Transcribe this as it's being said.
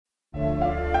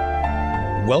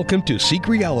Welcome to Seek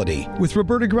Reality with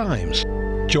Roberta Grimes.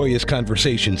 Joyous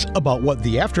conversations about what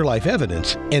the afterlife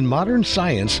evidence and modern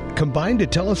science combine to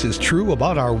tell us is true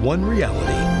about our one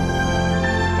reality.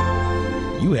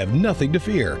 You have nothing to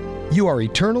fear. You are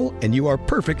eternal and you are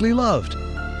perfectly loved.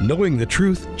 Knowing the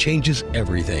truth changes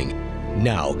everything.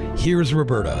 Now, here's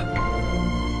Roberta.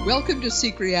 Welcome to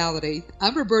Seek Reality.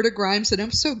 I'm Roberta Grimes, and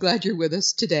I'm so glad you're with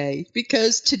us today,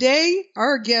 because today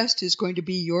our guest is going to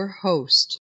be your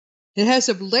host. It has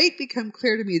of late become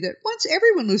clear to me that once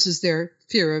everyone loses their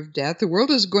fear of death, the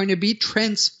world is going to be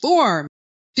transformed.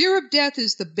 Fear of death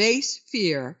is the base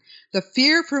fear, the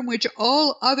fear from which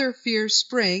all other fears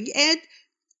spring, and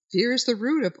fear is the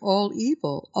root of all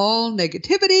evil, all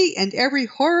negativity, and every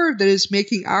horror that is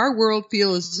making our world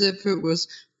feel as if it was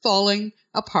falling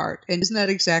apart. And isn't that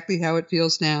exactly how it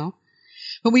feels now?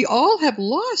 When we all have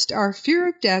lost our fear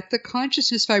of death, the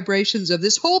consciousness vibrations of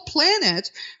this whole planet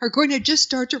are going to just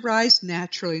start to rise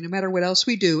naturally, no matter what else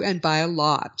we do, and by a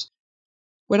lot.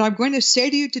 What I'm going to say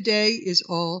to you today is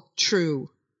all true.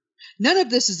 None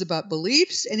of this is about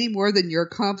beliefs any more than your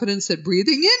confidence that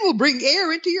breathing in will bring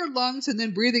air into your lungs and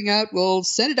then breathing out will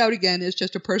send it out again is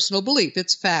just a personal belief.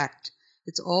 It's fact.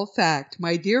 It's all fact.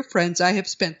 My dear friends, I have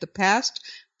spent the past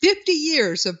 50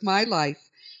 years of my life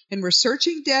in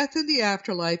researching death and the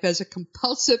afterlife as a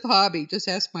compulsive hobby. Just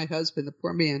ask my husband, the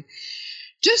poor man.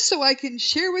 Just so I can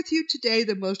share with you today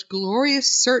the most glorious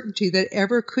certainty that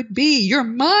ever could be. Your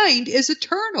mind is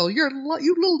eternal. You're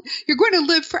going to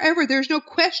live forever. There's no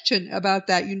question about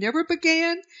that. You never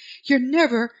began. You're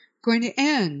never going to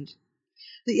end.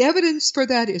 The evidence for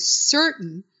that is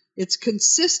certain. It's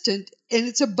consistent, and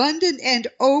it's abundant and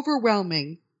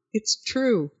overwhelming. It's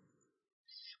true.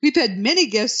 We've had many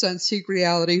guests on Seek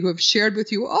Reality who have shared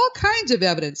with you all kinds of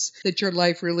evidence that your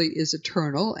life really is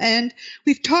eternal. And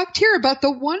we've talked here about the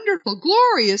wonderful,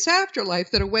 glorious afterlife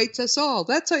that awaits us all.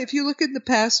 That's why if you look in the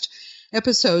past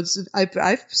episodes,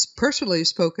 I've personally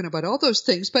spoken about all those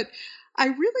things. But I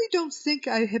really don't think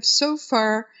I have so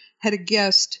far had a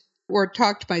guest or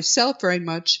talked myself very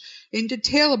much in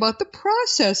detail about the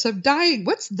process of dying.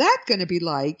 What's that going to be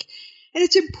like? And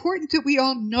it's important that we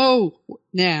all know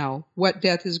now what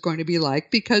death is going to be like,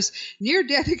 because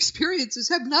near-death experiences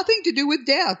have nothing to do with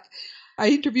death. I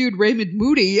interviewed Raymond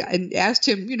Moody and asked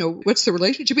him, what's the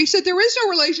relationship? He said there is no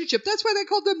relationship. That's why they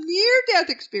call them near-death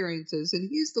experiences. And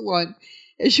he's the one,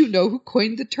 as you know, who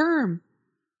coined the term.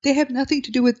 They have nothing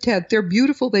to do with death. They're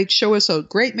beautiful. They show us a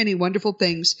great many wonderful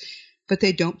things, but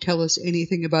they don't tell us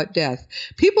anything about death.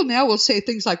 People now will say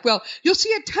things like, well, you'll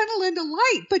see a tunnel and a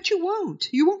light, but you won't.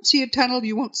 You won't see a tunnel,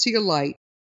 you won't see a light.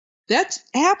 That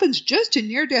happens just in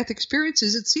near-death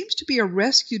experiences. It seems to be a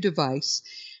rescue device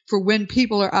for when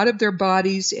people are out of their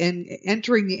bodies and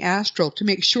entering the astral, to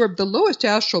make sure the lowest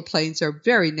astral planes are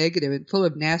very negative and full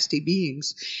of nasty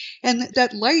beings. And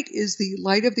that light is the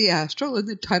light of the astral, and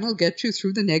the tunnel gets you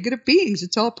through the negative beings.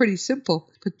 It's all pretty simple.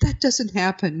 But that doesn't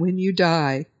happen when you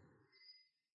die.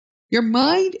 Your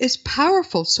mind is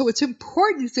powerful, so it's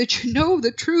important that you know the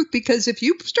truth, because if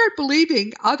you start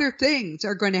believing other things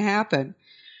are going to happen,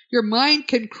 your mind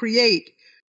can create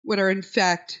what are in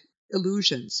fact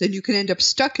illusions, and you can end up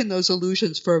stuck in those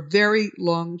illusions for a very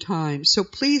long time. So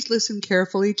please listen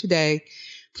carefully today.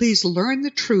 Please learn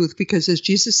the truth, because as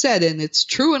Jesus said, and it's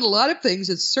true in a lot of things,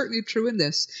 it's certainly true in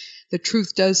this, the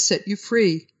truth does set you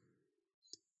free.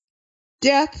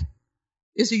 Death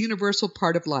is a universal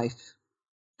part of life.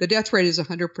 The death rate is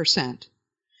 100%.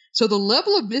 So the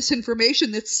level of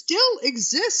misinformation that still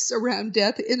exists around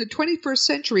death in the 21st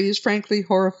century is frankly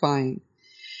horrifying.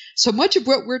 So much of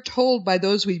what we're told by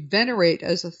those we venerate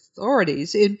as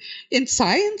authorities in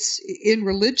science, in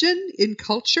religion, in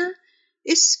culture,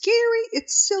 is scary,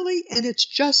 it's silly, and it's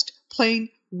just plain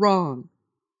wrong.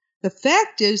 The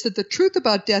fact is that the truth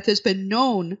about death has been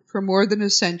known for more than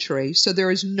a century, so there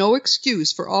is no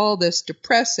excuse for all this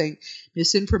depressing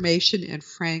misinformation and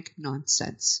frank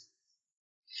nonsense.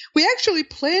 We actually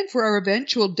plan for our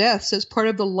eventual deaths as part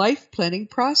of the life planning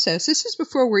process. This is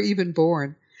before we're even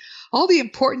born. All the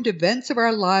important events of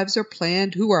our lives are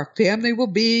planned, who our family will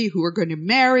be, who we're going to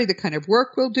marry, the kind of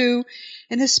work we'll do,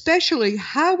 and especially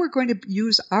how we're going to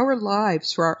use our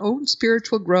lives for our own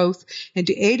spiritual growth and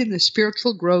to aid in the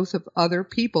spiritual growth of other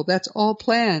people. That's all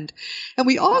planned. And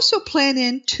we also plan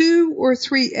in 2 or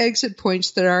 3 exit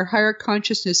points that our higher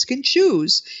consciousness can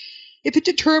choose if it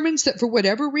determines that for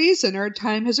whatever reason our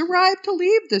time has arrived to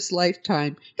leave this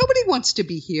lifetime. Nobody wants to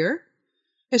be here.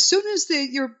 As soon as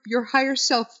your higher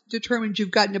self determines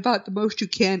you've gotten about the most you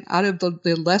can out of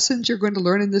the lessons you're going to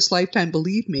learn in this lifetime,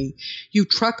 believe me, you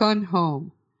truck on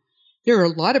home. There are a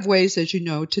lot of ways, as you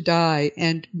know, to die,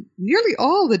 and nearly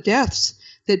all the deaths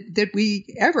that we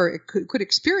ever could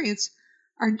experience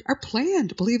are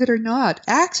planned, believe it or not.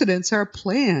 Accidents are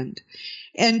planned.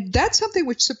 And that's something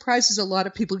which surprises a lot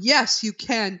of people. Yes, you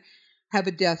can have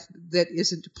a death that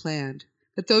isn't planned,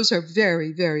 but those are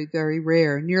very, very, very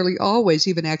rare. Nearly always,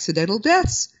 even accidental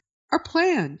deaths are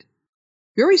planned.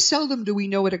 Very seldom do we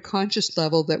know at a conscious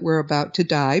level that we're about to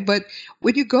die, but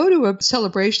when you go to a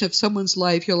celebration of someone's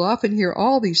life, you'll often hear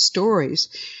all these stories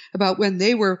about when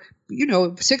they were,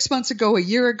 6 months ago, a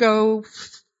year ago,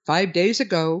 5 days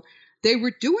ago, they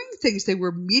were doing things. They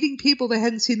were meeting people they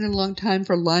hadn't seen in a long time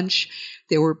for lunch.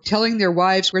 They were telling their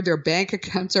wives where their bank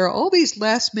accounts are, all these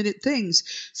last-minute things.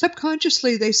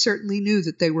 Subconsciously, they certainly knew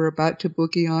that they were about to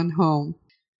boogie on home.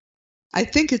 I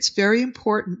think it's very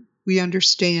important we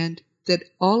understand that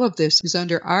all of this is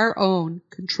under our own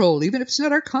control. Even if it's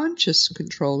not our conscious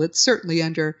control, it's certainly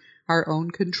under our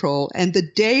own control. And the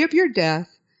day of your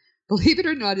death, believe it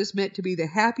or not, is meant to be the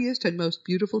happiest and most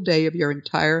beautiful day of your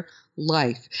entire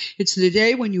life. It's the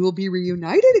day when you will be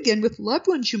reunited again with loved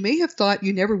ones you may have thought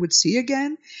you never would see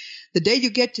again. The day you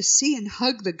get to see and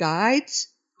hug the guides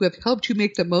who have helped you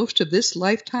make the most of this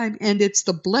lifetime. And it's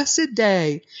the blessed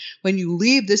day when you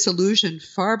leave this illusion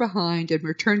far behind and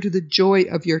return to the joy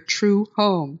of your true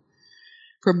home.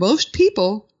 For most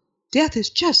people, death is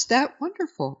just that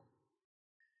wonderful.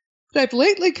 But I've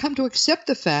lately come to accept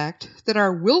the fact that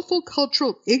our willful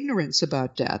cultural ignorance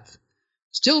about death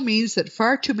still means that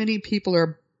far too many people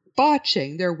are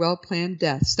botching their well-planned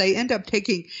deaths. They end up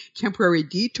taking temporary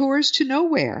detours to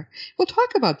nowhere. We'll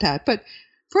talk about that, but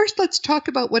first let's talk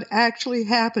about what actually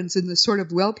happens in the sort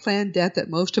of well-planned death that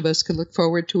most of us can look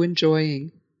forward to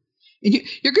enjoying. And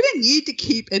you're going to need to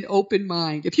keep an open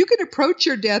mind. If you can approach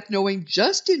your death knowing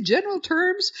just in general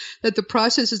terms that the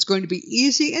process is going to be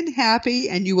easy and happy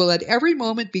and you will at every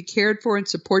moment be cared for and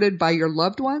supported by your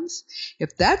loved ones,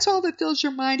 if that's all that fills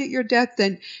your mind at your death,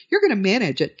 then you're going to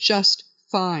manage it just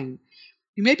fine.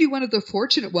 You may be one of the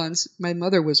fortunate ones. My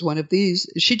mother was one of these.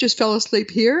 She just fell asleep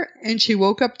here and she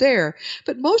woke up there.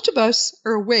 But most of us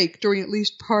are awake during at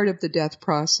least part of the death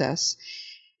process.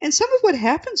 And some of what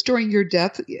happens during your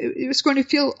death is going to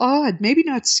feel odd, maybe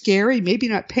not scary, maybe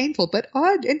not painful, but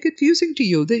odd and confusing to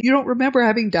you that you don't remember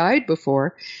having died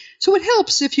before. So it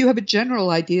helps if you have a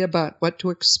general idea about what to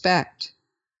expect.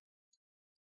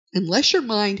 Unless your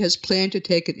mind has planned to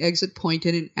take an exit point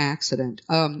in an accident,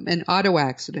 an auto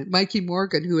accident. Mikey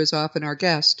Morgan, who is often our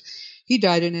guest, he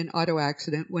died in an auto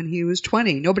accident when he was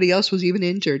 20. Nobody else was even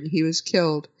injured, and he was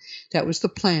killed. That was the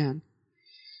plan.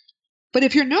 But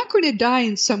if you're not going to die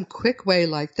in some quick way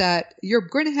like that, you're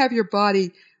going to have your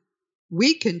body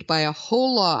weakened by a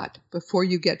whole lot before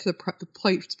you get to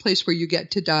the place where you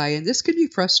get to die. And this can be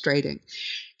frustrating.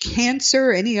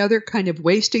 Cancer, any other kind of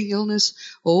wasting illness,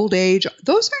 old age,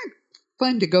 those aren't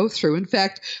fun to go through. In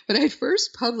fact, when I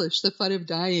first published The Fun of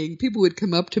Dying, people would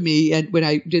come up to me and when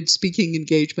I did speaking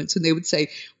engagements and they would say,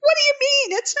 "What do you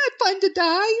mean? It's not fun to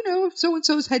die.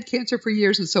 So-and-so's had cancer for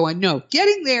years," and so on. No,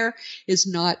 getting there is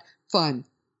not fun.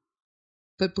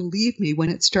 But believe me, when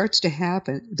it starts to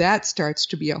happen, that starts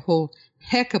to be a whole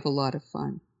heck of a lot of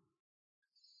fun.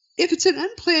 If it's an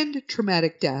unplanned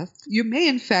traumatic death, you may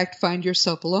in fact find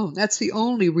yourself alone. That's the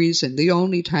only reason, the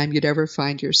only time you'd ever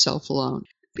find yourself alone.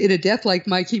 In a death like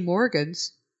Mikey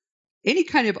Morgan's, any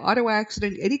kind of auto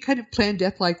accident, any kind of planned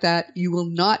death like that, you will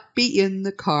not be in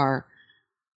the car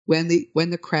when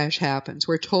the crash happens.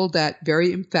 We're told that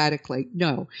very emphatically.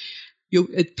 No.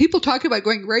 People talk about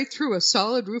going right through a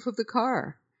solid roof of the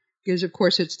car because, of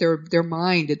course, it's their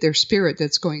mind, their spirit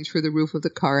that's going through the roof of the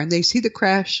car, and they see the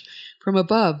crash from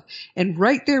above. And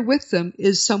right there with them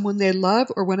is someone they love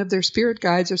or one of their spirit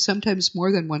guides or sometimes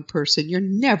more than one person. You're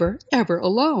never, ever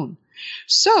alone.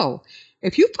 So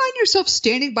if you find yourself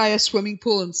standing by a swimming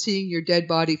pool and seeing your dead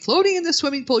body floating in the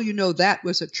swimming pool, you know that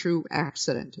was a true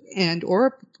accident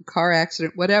or a car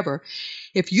accident, whatever.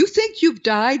 If you think you've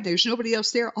died, there's nobody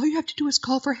else there, all you have to do is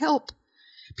call for help.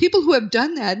 People who have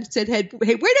done that and said, hey,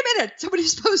 wait a minute,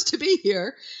 somebody's supposed to be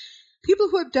here. People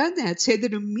who have done that say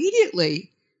that immediately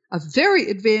a very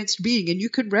advanced being, and you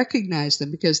can recognize them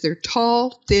because they're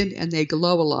tall, thin, and they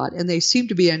glow a lot, and they seem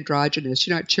to be androgynous.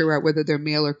 You're not sure whether they're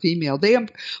male or female.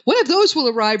 One of those will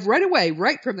arrive right away,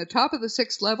 right from the top of the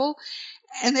 6th level,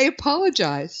 and they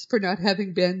apologize for not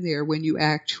having been there when you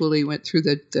actually went through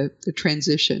the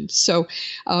transition. So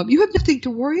you have nothing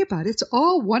to worry about. It's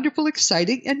all wonderful,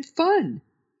 exciting, and fun.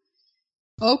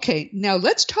 Okay, now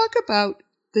let's talk about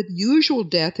the usual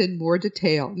death in more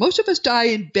detail. Most of us die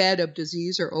in bed of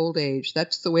disease or old age.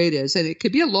 That's the way it is. And it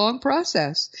could be a long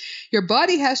process. Your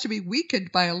body has to be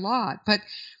weakened by a lot. But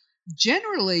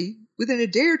generally, within a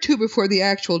day or two before the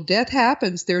actual death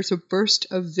happens, there's a burst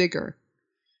of vigor.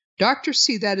 Doctors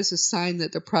see that as a sign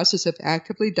that the process of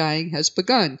actively dying has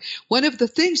begun. One of the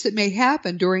things that may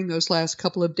happen during those last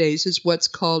couple of days is what's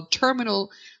called terminal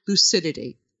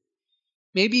lucidity.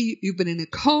 Maybe you've been in a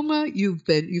coma, you've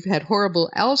had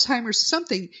horrible Alzheimer's,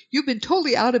 something, you've been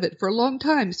totally out of it for a long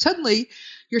time. Suddenly,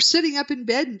 you're sitting up in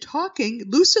bed and talking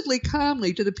lucidly,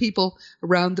 calmly to the people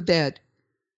around the bed.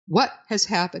 What has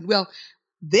happened? Well,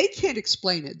 they can't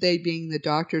explain it, they being the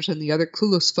doctors and the other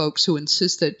clueless folks who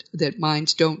insist that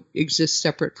minds don't exist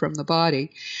separate from the body.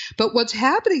 But what's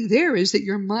happening there is that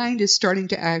your mind is starting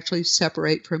to actually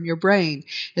separate from your brain.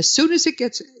 As soon as it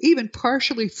gets even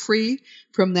partially free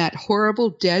from that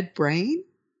horrible dead brain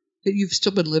that you've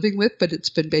still been living with, but it's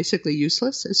been basically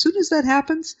useless, as soon as that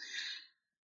happens,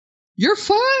 you're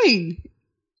fine.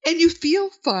 And you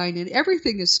feel fine and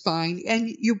everything is fine. And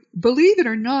you, believe it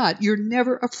or not, you're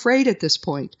never afraid at this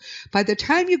point. By the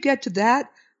time you get to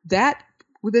that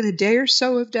within a day or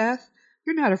so of death,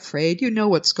 you're not afraid. You know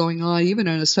what's going on, even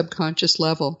on a subconscious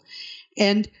level.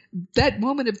 And that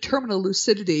moment of terminal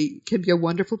lucidity can be a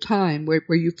wonderful time where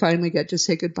you finally get to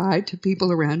say goodbye to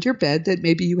people around your bed that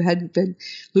maybe you hadn't been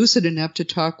lucid enough to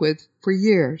talk with for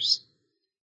years.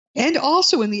 And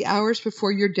also in the hours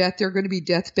before your death, there are going to be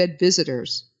deathbed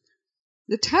visitors.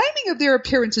 The timing of their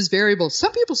appearance is variable.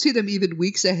 Some people see them even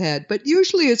weeks ahead, but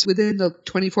usually it's within the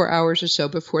 24 hours or so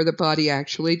before the body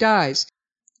actually dies.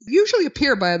 They usually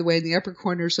appear, by the way, in the upper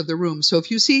corners of the room. So if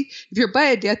you're by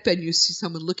a deathbed and you see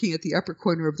someone looking at the upper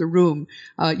corner of the room,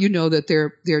 you know that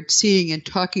they're seeing and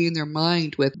talking in their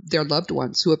mind with their loved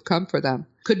ones who have come for them.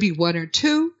 Could be one or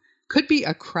two, could be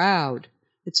a crowd.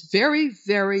 It's very,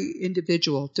 very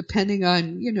individual, depending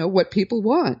on, what people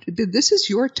want. This is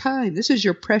your time. This is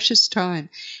your precious time.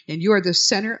 And you are the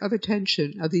center of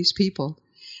attention of these people.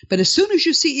 But as soon as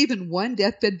you see even one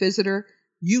deathbed visitor,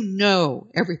 you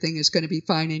know everything is going to be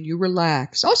fine and you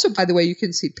relax. Also, by the way, you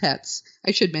can see pets.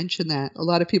 I should mention that. A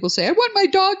lot of people say, I want my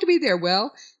dog to be there.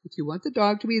 Well, if you want the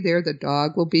dog to be there, the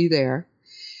dog will be there.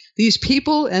 These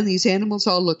people and these animals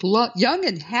all look young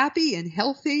and happy and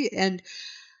healthy, and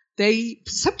they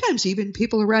sometimes even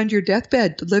people around your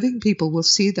deathbed, living people, will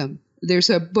see them. There's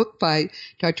a book by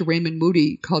Dr. Raymond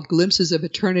Moody called Glimpses of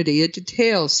Eternity. It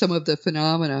details some of the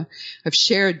phenomena of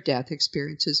shared death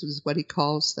experiences, is what he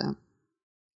calls them.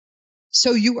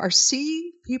 So you are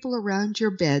seeing people around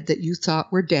your bed that you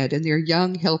thought were dead, and they're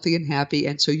young, healthy, and happy,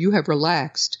 and so you have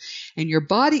relaxed, and your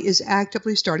body is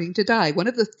actively starting to die. One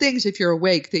of the things, if you're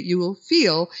awake, that you will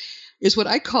feel is what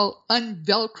I call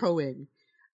unvelcroing.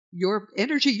 Your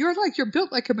energy, you're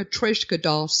built like a Matryoshka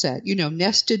doll set,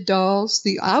 nested dolls.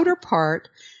 The outer part,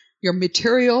 your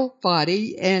material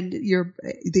body and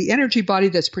the energy body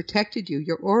that's protected you,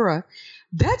 your aura,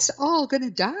 that's all going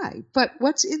to die. But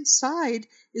what's inside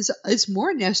is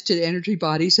more nested energy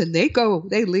bodies, and they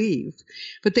leave,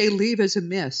 but they leave as a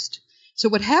mist. So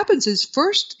what happens is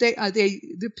first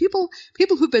the people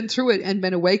who've been through it and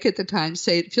been awake at the time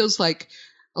say it feels like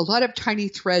a lot of tiny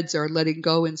threads are letting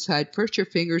go inside first your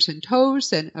fingers and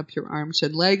toes, then up your arms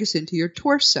and legs into your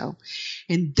torso.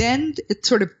 And then it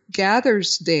sort of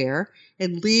gathers there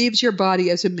and leaves your body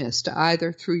as a mist,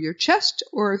 either through your chest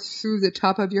or through the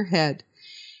top of your head.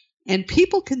 And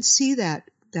people can see that.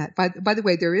 By the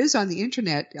way, there is on the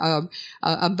internet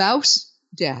a mouse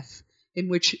death in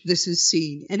which this is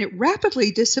seen, and it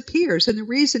rapidly disappears. And the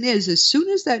reason is, as soon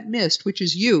as that mist, which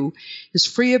is you, is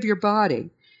free of your body,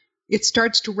 it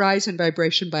starts to rise in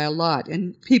vibration by a lot.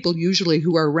 And people usually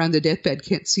who are around the deathbed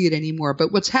can't see it anymore.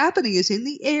 But what's happening is in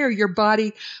the air, your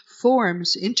body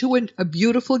forms into a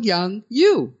beautiful young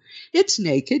you. It's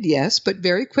naked, yes, but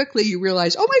very quickly you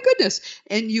realize, oh my goodness,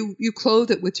 and you clothe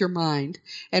it with your mind.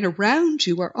 And around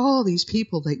you are all these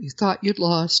people that you thought you'd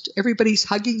lost. Everybody's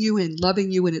hugging you and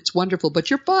loving you, and it's wonderful, but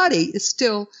your body is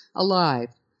still alive.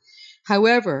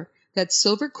 However, that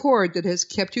silver cord that has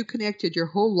kept you connected your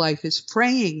whole life is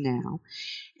fraying now.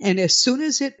 And as soon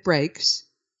as it breaks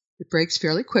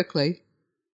fairly quickly,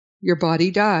 your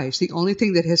body dies. The only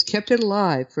thing that has kept it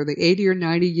alive for the 80 or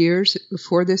 90 years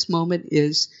before this moment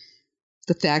is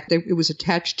the fact that it was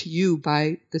attached to you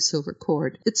by the silver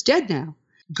cord. It's dead now.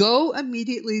 Go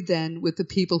immediately then with the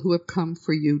people who have come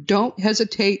for you. Don't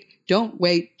hesitate. Don't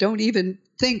wait. Don't even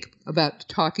think about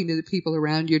talking to the people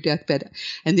around your deathbed.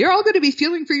 And they're all going to be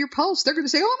feeling for your pulse. They're going to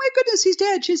say, oh my goodness, he's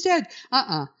dead. She's dead.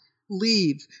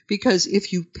 Leave. Because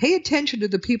if you pay attention to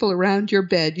the people around your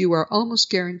bed, you are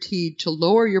almost guaranteed to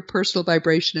lower your personal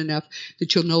vibration enough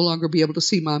that you'll no longer be able to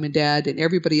see mom and dad and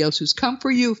everybody else who's come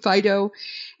for you, Fido.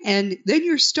 And then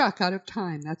you're stuck out of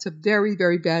time. That's a very,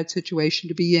 very bad situation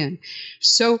to be in.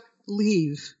 So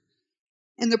leave.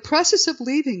 And the process of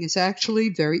leaving is actually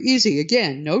very easy.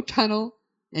 Again, no tunnel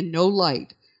and no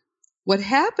light. What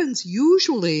happens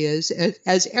usually is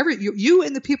as you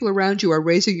and the people around you are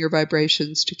raising your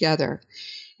vibrations together,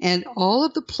 and all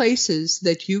of the places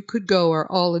that you could go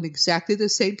are all in exactly the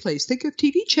same place. Think of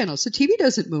TV channels. The TV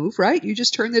doesn't move, right? You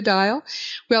just turn the dial.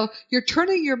 Well, you're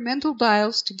turning your mental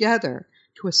dials together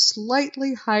to a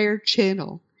slightly higher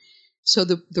channel. So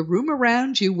the room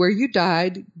around you where you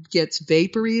died gets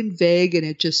vapory and vague, and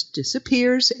it just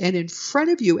disappears. And in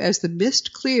front of you, as the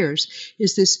mist clears,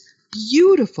 is this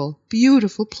beautiful,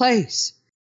 beautiful place.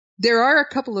 There are a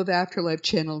couple of afterlife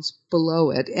channels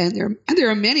below it, and there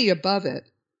are many above it.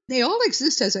 They all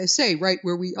exist, as I say, right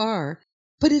where we are.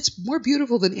 But it's more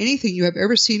beautiful than anything you have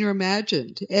ever seen or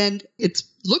imagined. And it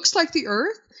looks like the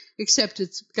earth, except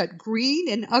it's got green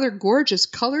and other gorgeous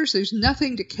colors. There's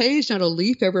nothing decays, not a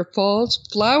leaf ever falls,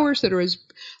 flowers that are as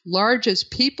large as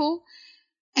people.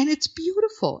 And it's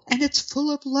beautiful, and it's full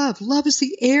of love. Love is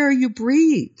the air you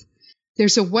breathe.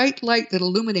 There's a white light that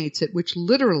illuminates it, which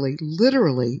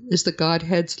literally is the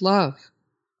Godhead's love.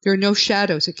 There are no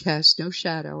shadows. It casts no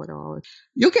shadow at all.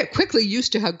 You'll get quickly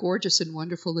used to how gorgeous and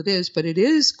wonderful it is, but it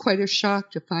is quite a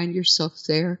shock to find yourself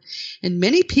there. And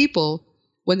many people,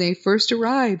 when they first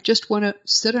arrive, just want to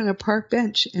sit on a park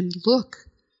bench and look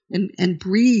and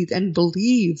breathe and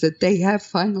believe that they have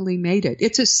finally made it.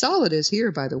 It's as solid as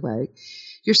here, by the way.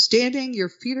 You're standing, your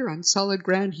feet are on solid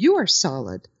ground. You are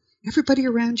solid. Everybody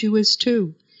around you is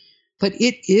too. But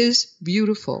it is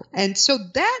beautiful. And so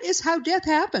that is how death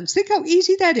happens. Think how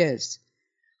easy that is.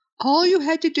 All you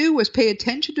had to do was pay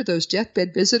attention to those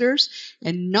deathbed visitors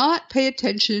and not pay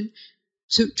attention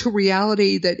to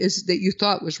reality that you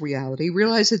thought was reality.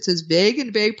 Realize it's as vague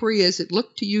and vapory as it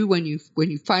looked to you when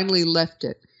you finally left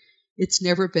it. It's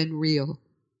never been real.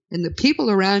 And the people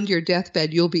around your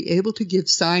deathbed you'll be able to give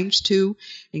signs to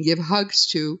and give hugs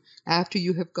to after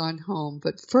you have gone home.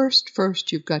 But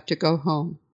first you've got to go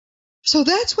home. So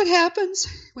that's what happens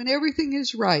when everything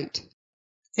is right.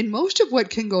 And most of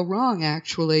what can go wrong,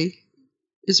 actually,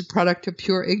 is a product of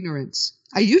pure ignorance.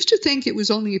 I used to think it was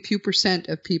only a few %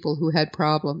 of people who had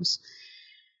problems.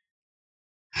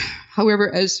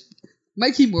 However, as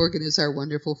Mikey Morgan is our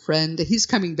wonderful friend, he's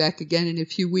coming back again in a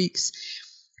few weeks.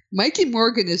 Mikey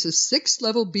Morgan is a 6th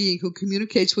level being who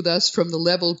communicates with us from the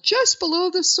level just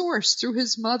below the source through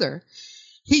his mother.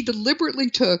 He deliberately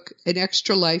took an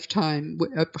extra lifetime,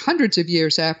 hundreds of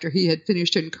years after he had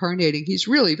finished incarnating. He's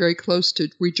really very close to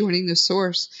rejoining the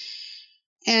source.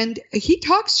 And he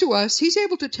talks to us. He's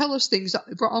able to tell us things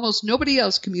for almost nobody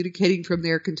else communicating from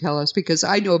there can tell us, because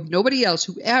I know of nobody else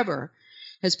who ever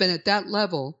has been at that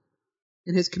level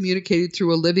and has communicated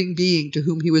through a living being to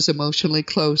whom he was emotionally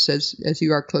close, as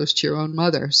you are close to your own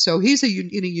mother. So he's in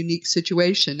a unique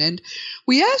situation. And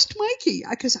we asked Mikey,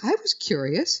 because I was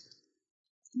curious,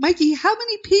 Mikey, how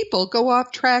many people go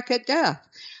off track at death?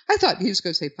 I thought he was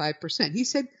going to say 5%. He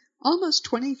said almost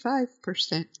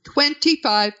 25%.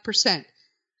 25%.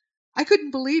 I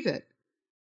couldn't believe it.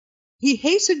 He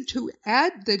hastened to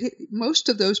add that most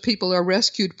of those people are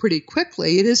rescued pretty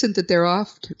quickly. It isn't that they're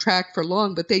off track for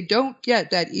long, but they don't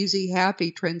get that easy,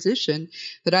 happy transition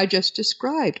that I just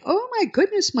described. Oh my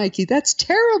goodness, Mikey, that's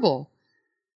terrible.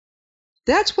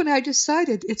 That's when I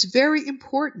decided it's very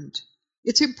important.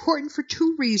 It's important for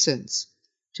 2 reasons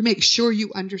to make sure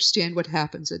you understand what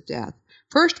happens at death.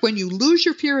 First, when you lose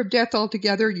your fear of death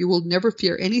altogether, you will never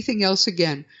fear anything else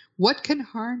again. What can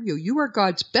harm you? You are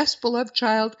God's best beloved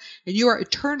child, and you are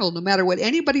eternal no matter what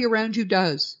anybody around you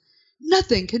does.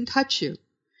 Nothing can touch you.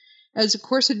 As A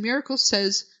Course in Miracles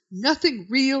says, nothing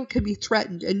real can be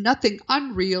threatened, and nothing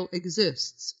unreal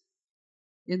exists.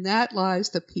 In that lies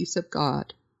the peace of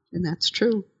God. And that's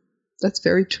true. That's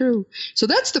very true. So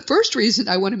that's the first reason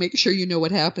I want to make sure you know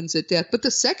what happens at death. But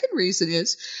the second reason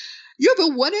is you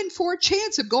have a 1 in 4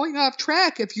 chance of going off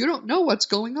track if you don't know what's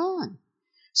going on.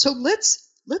 So let's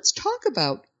talk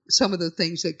about some of the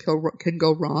things that can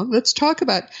go wrong. Let's talk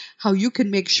about how you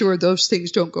can make sure those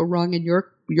things don't go wrong in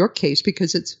your case,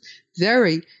 because it's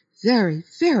very, very,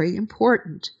 very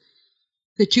important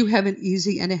that you have an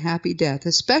easy and a happy death,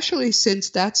 especially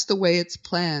since that's the way it's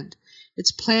planned.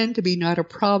 It's planned to be not a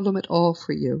problem at all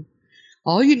for you.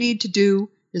 All you need to do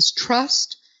is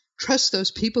trust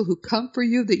those people who come for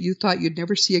you that you thought you'd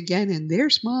never see again. And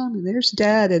there's Mom and there's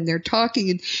Dad, and they're talking,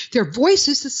 and their voice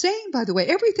is the same, by the way.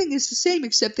 Everything is the same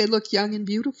except they look young and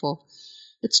beautiful.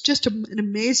 It's just an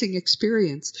amazing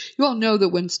experience. You all know that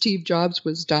when Steve Jobs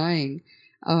was dying,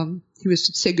 he was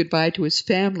to say goodbye to his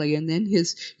family, and then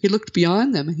he looked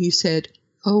beyond them and he said,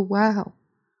 "Oh, wow.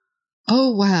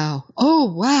 Oh, wow.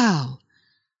 Oh, wow."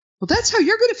 Well, that's how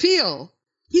you're going to feel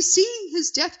He's seeing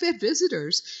his deathbed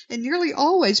visitors, and nearly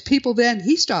always people then,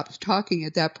 he stops talking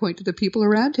at that point to the people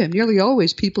around him. Nearly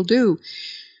always people do.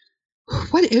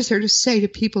 What is there to say to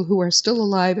people who are still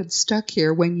alive and stuck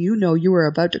here when you know you are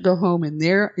about to go home and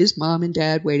there is mom and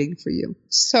dad waiting for you?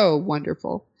 So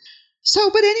wonderful.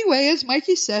 But anyway, as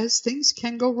Mikey says, things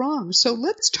can go wrong. So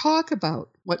let's talk about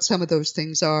what some of those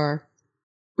things are.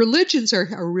 Religions are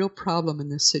a real problem in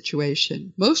this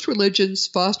situation. Most religions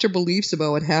foster beliefs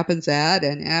about what happens at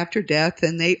and after death,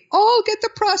 and they all get the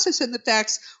process and the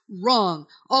facts wrong.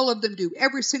 All of them do.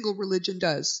 Every single religion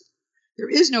does. There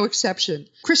is no exception.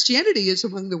 Christianity is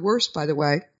among the worst, by the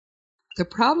way. The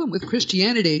problem with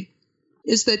Christianity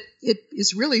is that it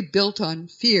is really built on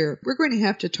fear. We're going to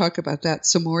have to talk about that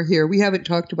some more here. We haven't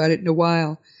talked about it in a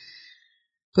while.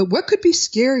 But what could be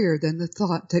scarier than the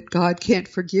thought that God can't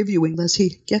forgive you unless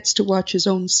he gets to watch his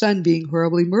own son being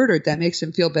horribly murdered? That makes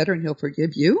him feel better and he'll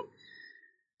forgive you?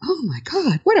 Oh my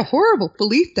God, what a horrible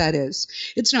belief that is.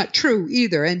 It's not true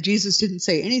either, and Jesus didn't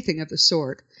say anything of the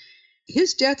sort.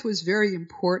 His death was very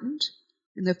important,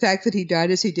 and the fact that he died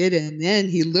as he did, and then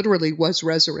he literally was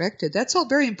resurrected, that's all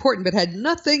very important, but had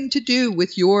nothing to do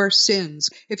with your sins.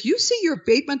 If you see your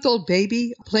 8-month-old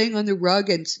baby playing on the rug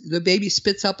and the baby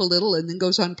spits up a little and then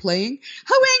goes on playing,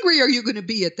 how angry are you going to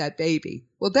be at that baby?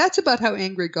 Well, that's about how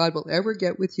angry God will ever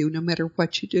get with you, no matter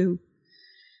what you do.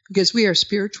 Because we are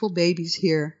spiritual babies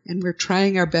here, and we're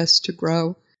trying our best to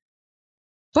grow.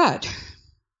 But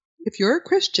if you're a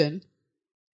Christian,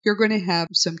 you're going to have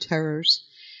some terrors.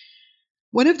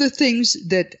 One of the things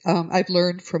that I've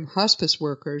learned from hospice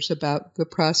workers about the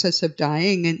process of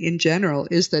dying and in general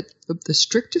is that the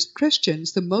strictest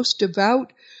Christians, the most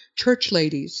devout church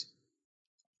ladies,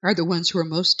 are the ones who are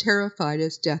most terrified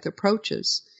as death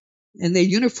approaches. And they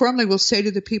uniformly will say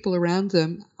to the people around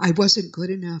them, I wasn't good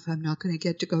enough, I'm not going to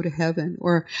get to go to heaven,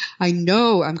 or I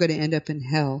know I'm going to end up in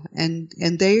hell. And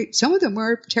some of them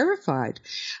are terrified.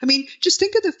 I mean, just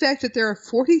think of the fact that there are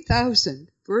 40,000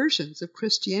 versions of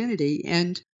Christianity,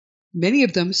 and many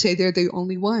of them say they're the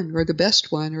only one, or the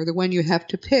best one, or the one you have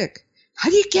to pick. How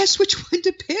do you guess which one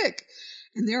to pick?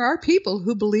 And there are people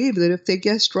who believe that if they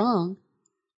guessed wrong,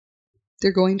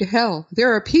 they're going to hell.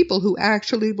 There are people who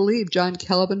actually believe John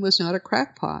Calvin was not a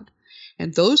crackpot.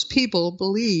 And those people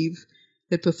believe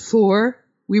that before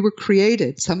we were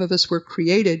created, some of us were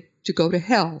created to go to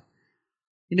hell.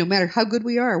 And no matter how good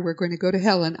we are, we're going to go to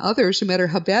hell. And others, no matter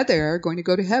how bad they are going to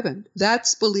go to heaven.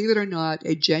 That's, believe it or not,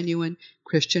 a genuine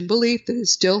Christian belief that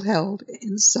is still held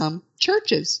in some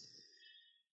churches.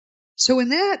 So in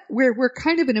that, we're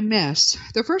kind of in a mess.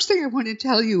 The first thing I want to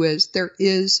tell you is there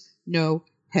is no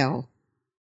hell.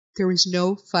 There is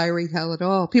no fiery hell at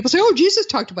all. People say, oh, Jesus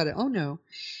talked about it. Oh, no.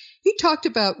 He talked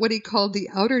about what he called the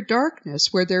outer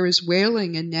darkness, where there is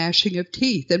wailing and gnashing of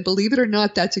teeth. And believe it or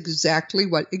not, that's exactly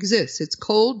what exists. It's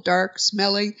cold, dark,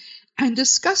 smelly, and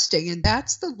disgusting. And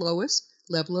that's the lowest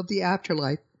level of the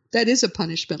afterlife. That is a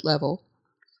punishment level.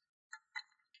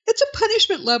 It's a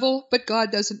punishment level, but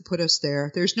God doesn't put us there.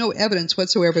 There's no evidence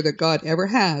whatsoever that God ever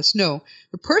has. No,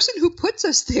 the person who puts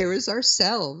us there is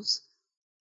ourselves.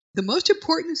 The most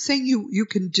important thing you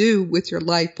can do with your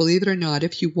life, believe it or not,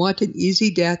 if you want an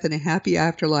easy death and a happy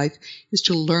afterlife, is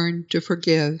to learn to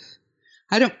forgive.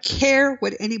 I don't care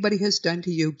what anybody has done to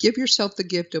you. Give yourself the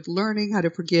gift of learning how to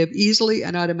forgive easily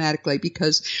and automatically,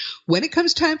 because when it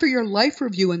comes time for your life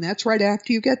review, and that's right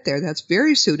after you get there, that's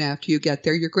very soon after you get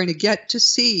there, you're going to get to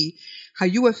see how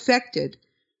you affected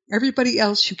everybody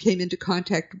else you came into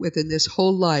contact with in this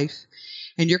whole life,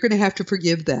 and you're going to have to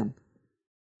forgive them.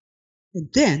 And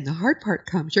then the hard part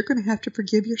comes. You're going to have to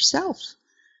forgive yourself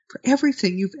for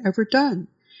everything you've ever done.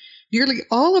 Nearly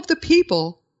all of the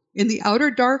people in the outer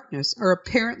darkness are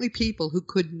apparently people who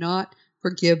could not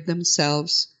forgive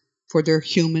themselves for their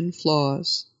human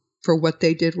flaws, for what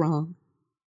they did wrong.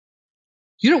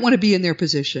 You don't want to be in their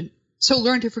position. So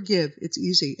learn to forgive. It's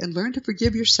easy. And learn to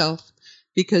forgive yourself,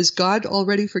 because God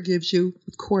already forgives you,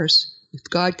 of course. If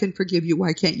God can forgive you,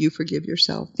 why can't you forgive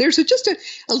yourself? There's just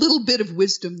a little bit of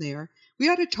wisdom there. We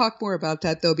ought to talk more about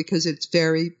that, though, because it's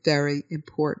very, very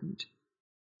important.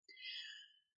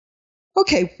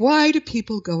 Okay, why do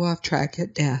people go off track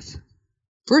at death?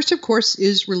 First, of course,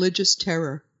 is religious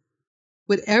terror.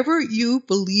 Whatever you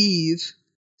believe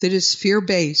that is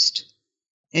fear-based,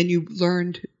 and you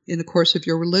learned in the course of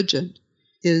your religion,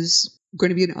 is going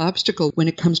to be an obstacle when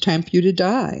it comes time for you to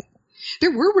die.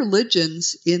 There were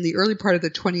religions in the early part of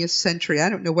the 20th century. I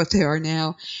don't know what they are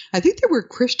now. I think there were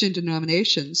Christian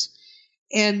denominations.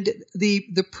 And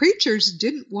the preachers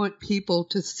didn't want people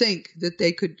to think that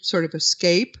they could sort of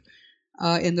escape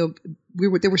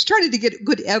they were starting to get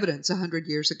good evidence 100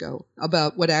 years ago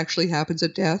about what actually happens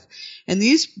at death. And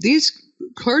these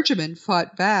clergymen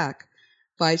fought back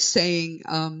by saying,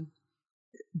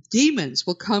 demons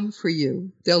will come for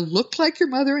you. They'll look like your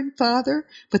mother and father,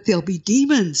 but they'll be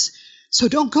demons. So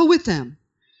don't go with them.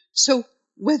 So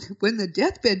when the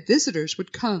deathbed visitors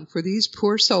would come for these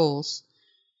poor souls,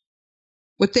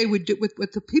 what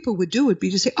the people would do would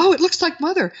be to say, oh, it looks like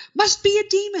mother, must be a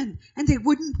demon, and they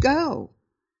wouldn't go.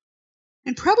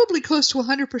 And probably close to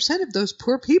 100% of those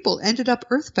poor people ended up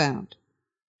earthbound.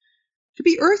 To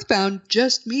be earthbound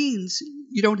just means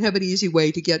you don't have an easy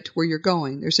way to get to where you're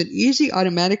going. There's an easy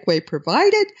automatic way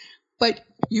provided, but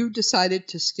you decided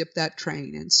to skip that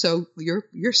train, and so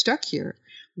you're stuck here.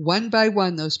 One by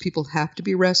one, those people have to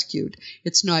be rescued.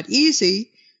 It's not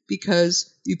easy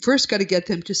because you first got to get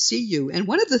them to see you. And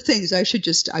one of the things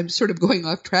I'm sort of going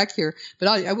off track here, but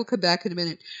I will come back in a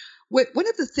minute. One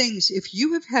of the things, if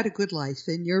you have had a good life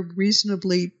and you're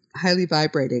reasonably highly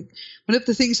vibrating, one of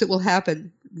the things that will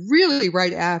happen really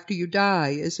right after you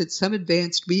die is that some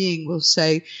advanced being will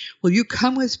say, will you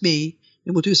come with me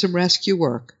and we'll do some rescue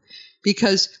work?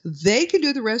 Because they can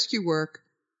do the rescue work.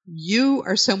 You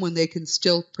are someone they can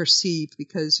still perceive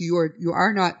because you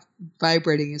are not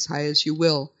vibrating as high as you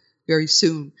will very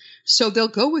soon. So they'll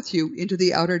go with you into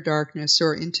the outer darkness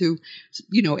or into,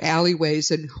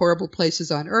 alleyways and horrible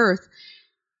places on earth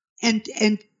and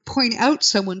point out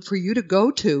someone for you to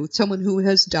go to, someone who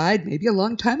has died maybe a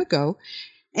long time ago.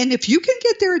 And if you can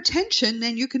get their attention,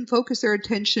 then you can focus their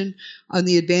attention on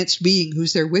the advanced being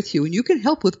who's there with you, and you can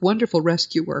help with wonderful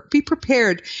rescue work. Be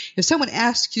prepared. If someone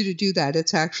asks you to do that,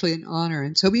 it's actually an honor,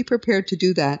 and so be prepared to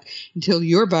do that until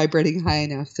you're vibrating high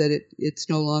enough that it's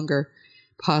no longer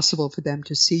possible for them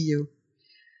to see you.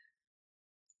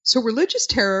 So religious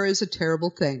terror is a terrible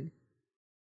thing.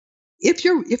 If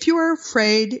you are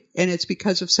afraid, and it's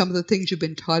because of some of the things you've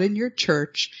been taught in your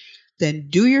church, then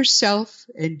do yourself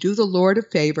and do the Lord a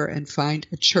favor and find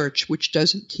a church which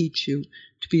doesn't teach you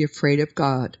to be afraid of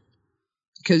God.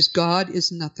 Because God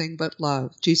is nothing but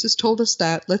love. Jesus told us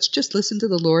that. Let's just listen to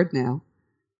the Lord now.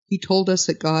 He told us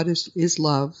that God is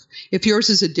love. If yours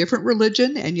is a different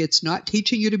religion and it's not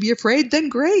teaching you to be afraid, then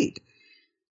great.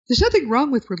 There's nothing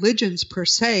wrong with religions per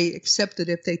se, except that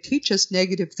if they teach us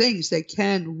negative things, they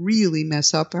can really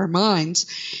mess up our minds.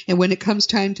 And when it comes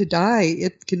time to die,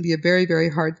 it can be a very, very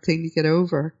hard thing to get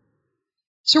over.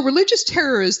 So religious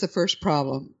terror is the first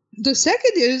problem. The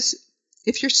second is,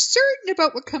 if you're certain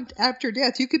about what comes after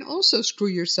death, you can also screw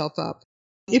yourself up.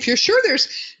 If you're sure there's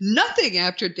nothing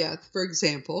after death, for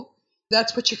example,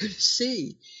 that's what you're going to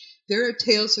see. There are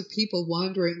tales of people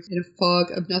wandering in a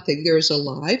fog of nothing. They're as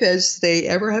alive as they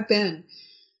ever have been.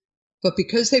 But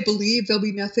because they believe there'll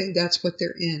be nothing, that's what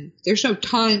they're in. There's no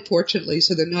time, fortunately,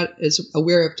 so they're not as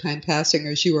aware of time passing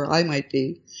as you or I might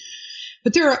be.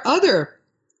 But there are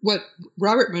what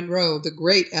Robert Monroe, the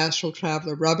great astral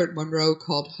traveler, Robert Monroe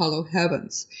called hollow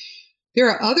heavens. There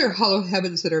are other hollow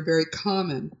heavens that are very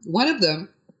common. One of them,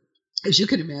 as you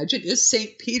can imagine, is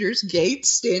St. Peter's Gate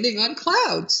standing on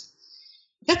clouds.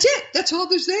 That's it. That's all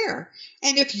there's there.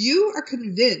 And if you are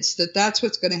convinced that that's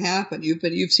what's going to happen,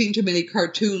 you've seen too many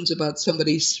cartoons about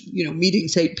somebody, meeting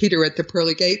St. Peter at the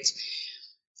pearly gates.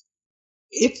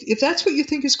 If that's what you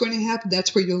think is going to happen,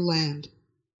 that's where you'll land.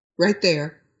 Right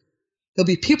there. There'll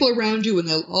be people around you and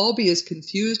they'll all be as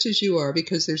confused as you are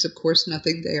because there's of course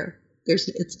nothing there.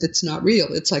 It's not real.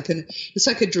 It's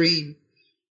like a dream.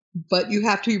 But you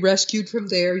have to be rescued from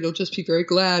there. You'll just be very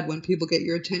glad when people get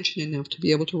your attention enough to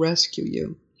be able to rescue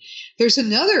you. There's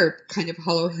another kind of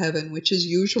hollow heaven, which is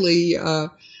usually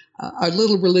a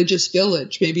little religious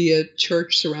village, maybe a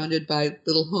church surrounded by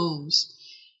little homes.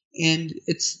 And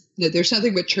there's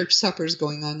nothing but church suppers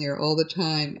going on there all the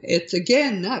time. It's,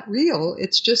 again, not real.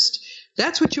 It's just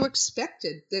that's what you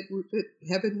expected that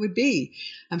heaven would be.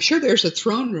 I'm sure there's a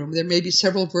throne room. There may be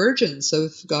several versions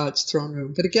of God's throne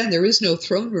room. But again, there is no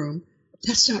throne room.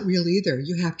 That's not real either.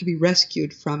 You have to be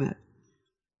rescued from it.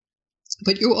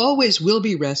 But you always will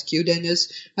be rescued. And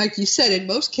as, like you said, in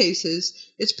most cases,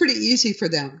 it's pretty easy for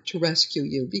them to rescue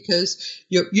you because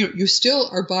you still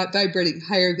are vibrating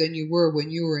higher than you were when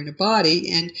you were in a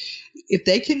body. And if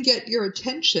they can get your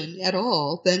attention at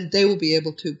all, then they will be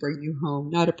able to bring you home.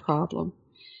 Not a problem.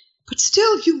 But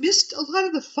still, you missed a lot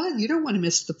of the fun. You don't want to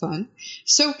miss the fun.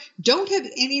 So don't have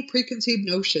any preconceived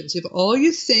notions. If all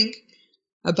you think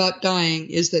about dying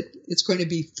is that it's going to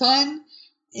be fun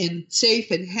and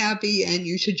safe and happy, and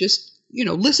you should just,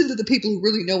 listen to the people who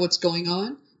really know what's going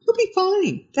on, you'll be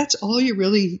fine. That's all you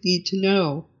really need to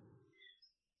know.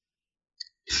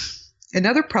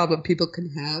 Another problem people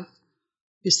can have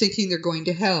is thinking they're going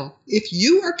to hell. If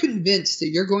you are convinced that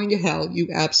you're going to hell, you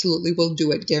absolutely will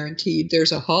do it, guaranteed.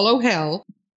 There's a hollow hell,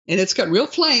 and it's got real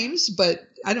flames, but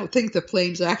I don't think the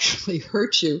flames actually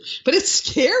hurt you. But it's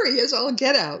scary as all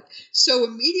get out. So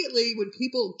immediately when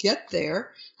people get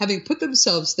there, having put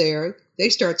themselves there, they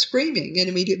start screaming, and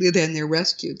immediately then they're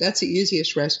rescued. That's the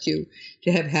easiest rescue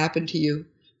to have happen to you,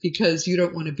 because you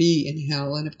don't want to be in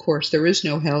hell. And of course, there is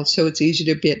no hell, so it's easy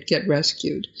to get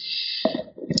rescued.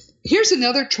 Here's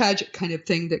another tragic kind of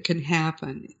thing that can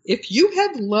happen. If you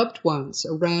have loved ones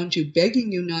around you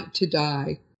begging you not to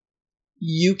die,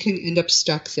 you can end up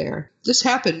stuck there. This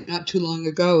happened not too long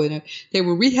ago. They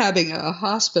were rehabbing a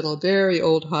hospital, a very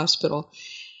old hospital,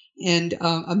 and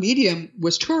a medium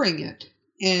was touring it.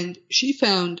 And she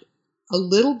found a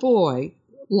little boy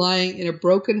lying in a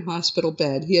broken hospital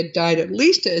bed. He had died at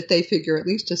least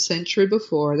a century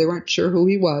before. They weren't sure who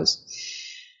he was.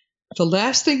 The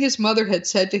last thing his mother had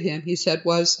said to him, he said,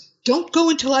 was, "Don't go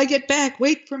until I get back.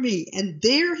 Wait for me." And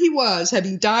there he was,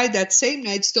 having died that same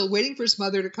night, still waiting for his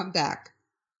mother to come back.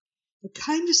 The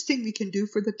kindest thing we can do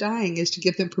for the dying is to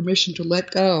give them permission to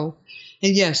let go.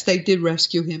 And yes, they did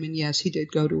rescue him, and yes, he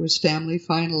did go to his family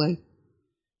finally.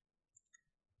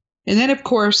 And then, of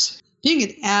course, being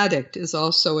an addict is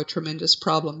also a tremendous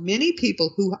problem. Many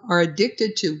people who are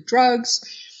addicted to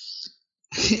drugs,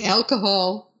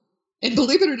 alcohol, and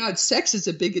believe it or not, sex is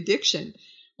a big addiction.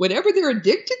 Whatever they're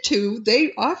addicted to,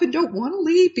 they often don't want to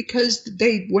leave because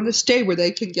they want to stay where they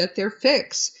can get their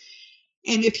fix.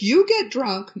 And if you get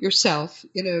drunk yourself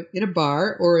in a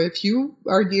bar, or if you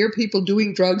are near people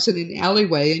doing drugs in an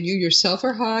alleyway and you yourself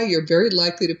are high, you're very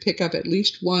likely to pick up at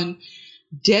least one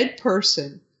dead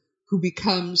person who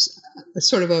becomes a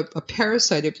sort of a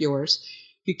parasite of yours,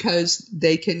 because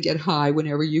they can get high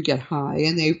whenever you get high,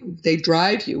 and they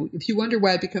drive you. If you wonder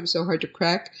why it becomes so hard to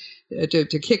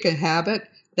to kick a habit,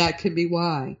 that can be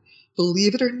why.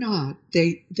 Believe it or not,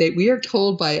 we are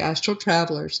told by astral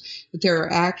travelers that there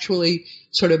are actually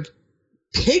sort of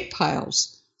pig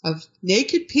piles of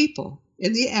naked people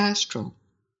in the astral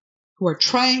who are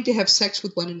trying to have sex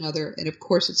with one another, and of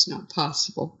course it's not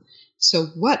possible. So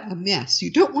what a mess.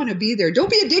 You don't want to be there.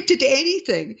 Don't be addicted to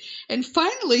anything. And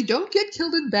finally, don't get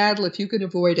killed in battle if you can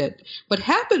avoid it. What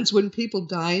happens when people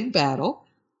die in battle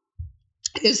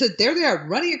is that there they are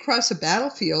running across a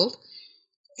battlefield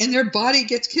and their body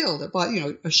gets killed.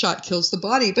 A shot kills the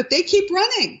body, but they keep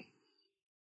running.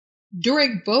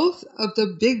 During both of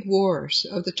the big wars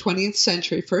of the 20th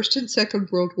century, First and Second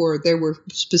World War, there were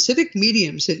specific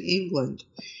mediums in England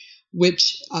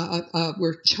which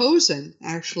were chosen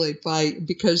actually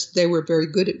because they were very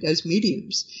good as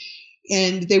mediums.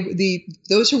 And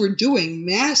those who were doing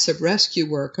massive rescue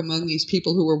work among these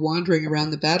people who were wandering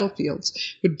around the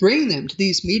battlefields would bring them to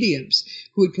these mediums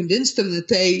who would convince them that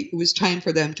it was time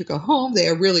for them to go home. They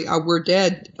were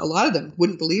dead. A lot of them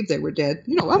wouldn't believe they were dead.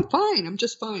 I'm fine. I'm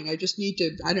just fine. I just need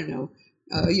to,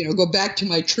 go back to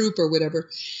my troop or whatever.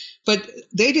 But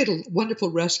they did a wonderful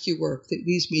rescue work that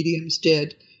these mediums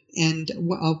did. And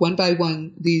one by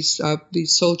one, these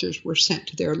soldiers were sent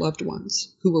to their loved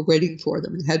ones who were waiting for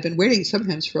them and had been waiting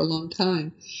sometimes for a long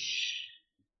time.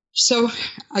 So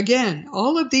again,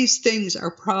 all of these things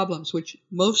are problems which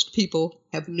most people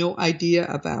have no idea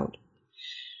about.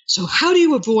 So how do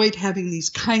you avoid having these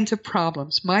kinds of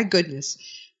problems? My goodness.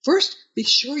 First, be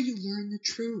sure you learn the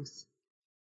truth.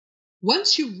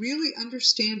 Once you really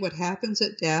understand what happens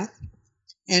at death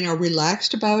and are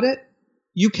relaxed about it,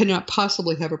 you cannot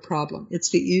possibly have a problem. It's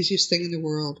the easiest thing in the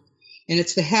world, and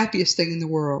it's the happiest thing in the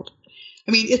world.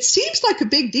 I mean, it seems like a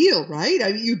big deal, right?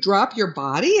 I mean, you drop your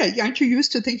body. Aren't you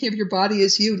used to thinking of your body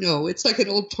as you? No, it's like an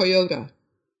old Toyota.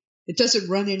 It doesn't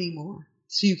run anymore.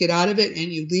 So you get out of it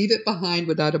and you leave it behind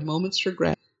without a moment's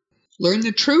regret. Learn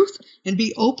the truth and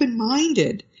be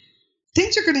open-minded.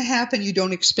 Things are going to happen you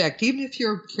don't expect, even if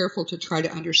you're careful to try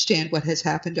to understand what has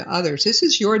happened to others. This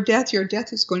is your death. Your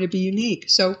death is going to be unique.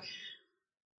 So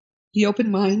be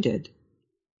open-minded.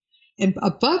 And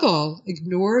above all,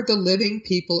 ignore the living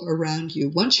people around you.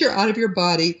 Once you're out of your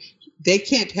body, they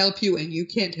can't help you and you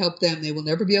can't help them. They will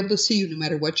never be able to see you no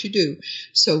matter what you do.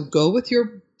 So go with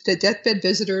the deathbed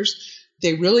visitors.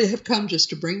 They really have come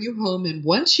just to bring you home. And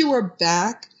once you are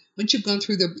back, once you've gone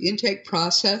through the intake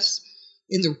process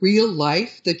in the real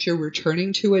life that you're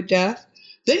returning to at death,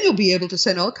 then you'll be able to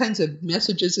send all kinds of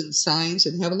messages and signs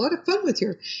and have a lot of fun with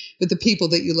the people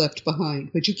that you left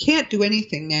behind. But you can't do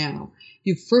anything now.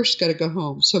 You've first got to go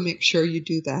home, so make sure you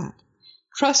do that.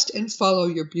 Trust and follow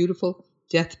your beautiful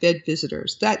deathbed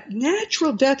visitors. That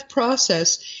natural death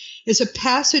process is a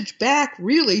passage back,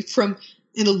 really, from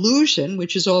an illusion,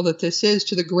 which is all that this is,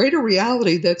 to the greater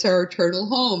reality that's our eternal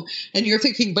home. And you're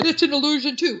thinking, but it's an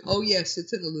illusion too. Oh, yes,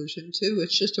 it's an illusion too.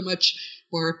 It's just a much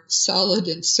more solid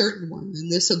and certain one than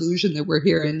this illusion that we're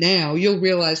here in now. You'll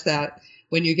realize that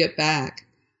when you get back.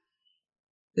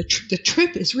 The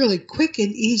trip is really quick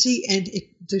and easy, and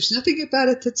there's nothing about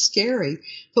it that's scary,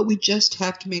 but we just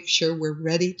have to make sure we're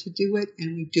ready to do it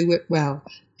and we do it well.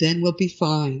 Then we'll be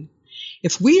fine.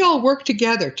 If we all work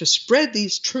together to spread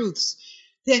these truths,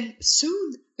 then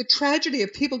soon the tragedy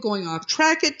of people going off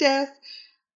track at death,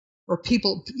 or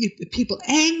people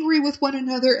angry with one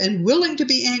another and willing to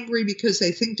be angry because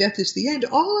they think death is the end,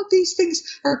 all of these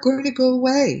things are going to go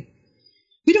away.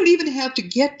 We don't even have to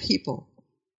get people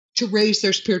to raise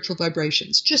their spiritual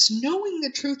vibrations. Just knowing the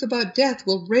truth about death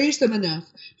will raise them enough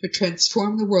to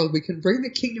transform the world. We can bring the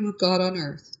kingdom of God on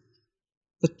earth.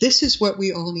 But this is what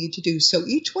we all need to do. So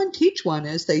each one teach one,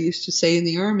 as they used to say in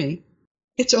the army.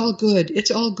 It's all good. It's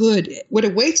all good. What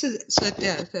awaits us at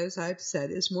death, as I've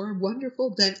said, is more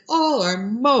wonderful than all our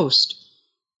most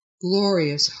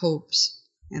glorious hopes.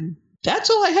 And that's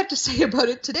all I have to say about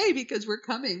it today, because we're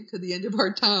coming to the end of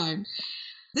our time.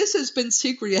 This has been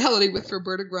Seek Reality with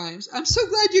Roberta Grimes. I'm so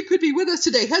glad you could be with us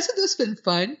today. Hasn't this been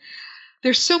fun?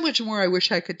 There's so much more I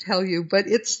wish I could tell you, but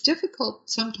it's difficult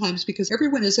sometimes because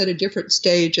everyone is at a different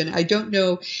stage, and I don't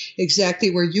know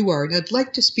exactly where you are, and I'd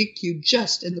like to speak to you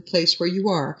just in the place where you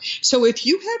are. So if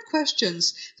you have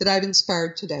questions that I've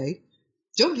inspired today,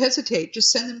 don't hesitate.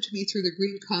 Just send them to me through the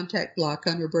green contact block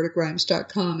on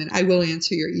robertagrimes.com, and I will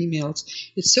answer your emails.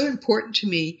 It's so important to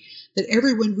me that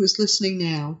everyone who's listening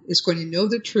now is going to know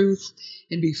the truth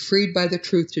and be freed by the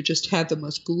truth to just have the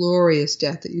most glorious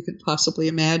death that you can possibly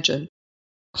imagine.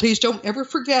 Please don't ever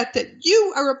forget that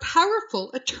you are a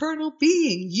powerful, eternal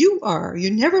being. You are.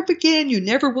 You never began, you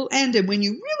never will end. And when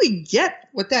you really get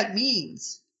what that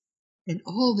means and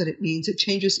all that it means, it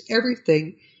changes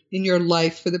everything in your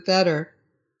life for the better.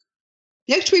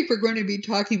 Next week, we're going to be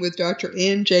talking with Dr.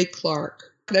 Ann J. Clark.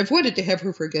 And I've wanted to have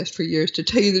her for a guest for years, to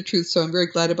tell you the truth, so I'm very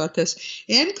glad about this.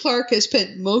 Ann Clark has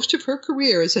spent most of her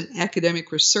career as an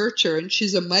academic researcher, and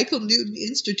she's a Michael Newton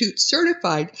Institute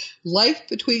certified Life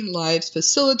Between Lives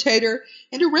facilitator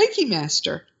and a Reiki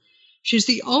master. She's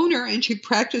the owner, and she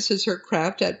practices her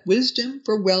craft at Wisdom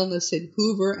for Wellness in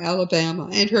Hoover,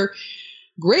 Alabama, and her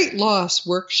Great Loss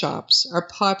workshops are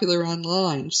popular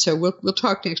online. So we'll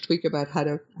talk next week about how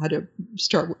to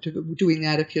start doing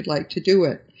that if you'd like to do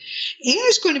it. Anne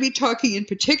is going to be talking in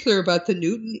particular about the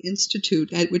Newton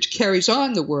Institute, which carries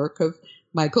on the work of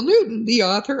Michael Newton, the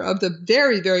author of the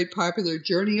very, very popular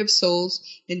Journey of Souls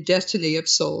and Destiny of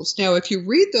Souls. Now, if you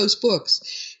read those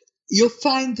books, you'll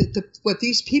find that what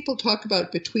these people talk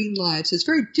about between lives is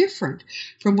very different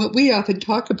from what we often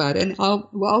talk about. And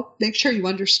I'll make sure you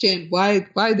understand why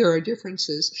there are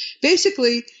differences.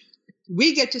 Basically,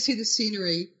 we get to see the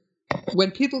scenery.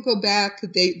 When people go back,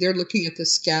 they're looking at the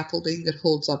scaffolding that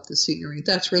holds up the scenery.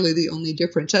 That's really the only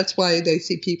difference. That's why they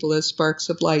see people as sparks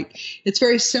of light. It's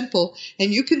very simple,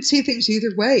 and you can see things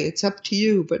either way. It's up to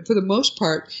you. But for the most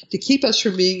part, to keep us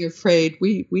from being afraid,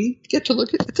 we get to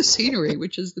look at the scenery,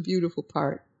 which is the beautiful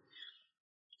part.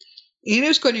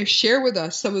 Anna's going to share with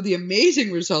us some of the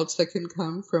amazing results that can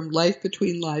come from Life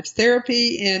Between Lives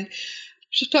therapy, and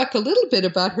she'll talk a little bit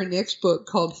about her next book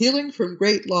called Healing from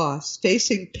Great Loss,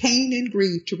 Facing Pain and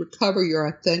Grief to Recover Your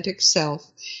Authentic Self.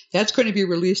 That's going to be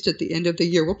released at the end of the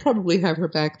year. We'll probably have her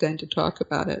back then to talk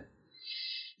about it.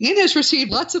 Anne has received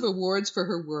lots of awards for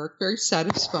her work, very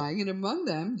satisfying, and among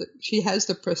them, she has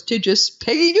the prestigious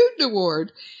Peggy Newton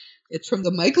Award. It's from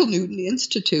the Michael Newton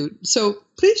Institute. So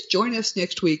please join us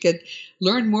next week and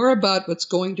learn more about what's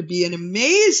going to be an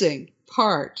amazing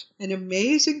part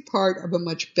of a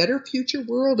much better future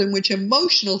world in which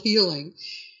emotional healing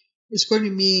is going to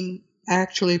mean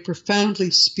actually profoundly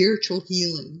spiritual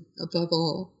healing above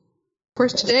all. Of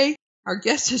course, today our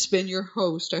guest has been your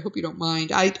host. I hope you don't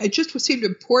mind. It just seemed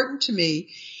important to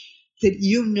me that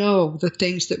you know the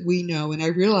things that we know. And I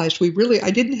realized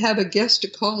I didn't have a guest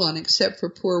to call on except for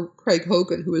poor Craig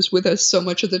Hogan, who is with us so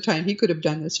much of the time. He could have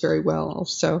done this very well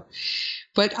also.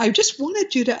 But I just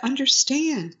wanted you to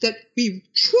understand that we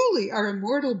truly are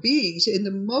immortal beings in the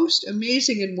most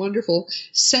amazing and wonderful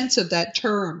sense of that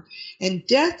term. And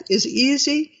death is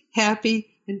easy, happy,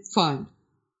 and fun.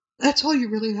 That's all you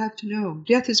really have to know.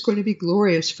 Death is going to be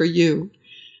glorious for you.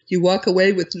 You walk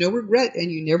away with no regret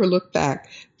and you never look back.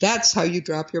 That's how you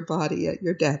drop your body at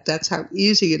your death. That's how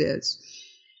easy it is.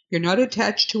 You're not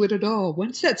attached to it at all.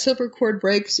 Once that silver cord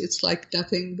breaks, it's like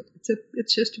nothing.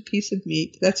 It's just a piece of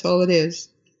meat. That's all it is.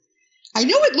 I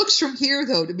know it looks from here,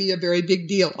 though, to be a very big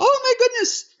deal. Oh, my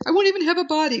goodness, I won't even have a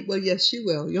body. Well, yes, you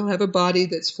will. You'll have a body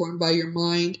that's formed by your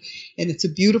mind, and it's a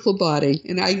beautiful body.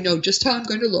 And I know just how I'm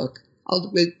going to look.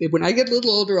 When I get a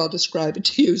little older, I'll describe it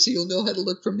to you so you'll know how to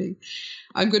look for me.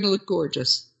 I'm going to look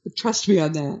gorgeous. But trust me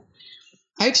on that.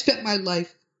 I've spent my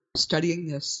life studying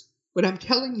this. What I'm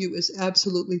telling you is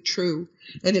absolutely true.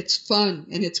 And it's fun,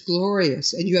 and it's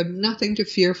glorious, and you have nothing to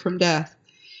fear from death.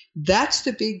 That's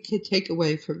the big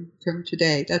takeaway from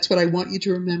today. That's what I want you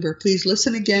to remember. Please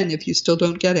listen again if you still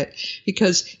don't get it,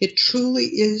 because it truly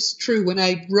is true. When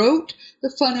I wrote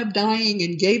The Fun of Dying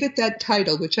and gave it that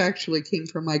title, which actually came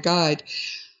from my guide,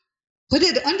 but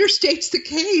it understates the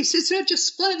case. It's not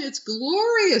just fun. It's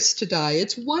glorious to die.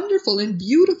 It's wonderful and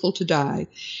beautiful to die.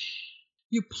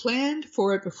 You planned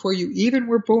for it before you even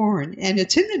were born, and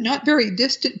it's in the not very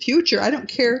distant future. I don't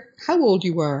care how old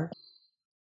you are.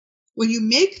 When you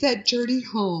make that journey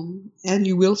home, and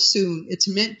you will soon, it's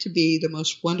meant to be the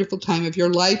most wonderful time of your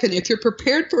life. And if you're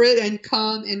prepared for it and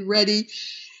calm and ready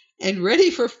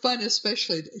for fun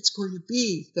especially, it's going to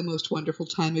be the most wonderful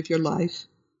time of your life.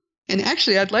 And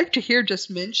actually, I'd like to just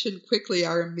mention quickly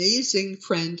our amazing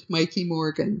friend, Mikey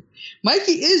Morgan.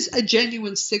 Mikey is a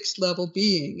genuine sixth-level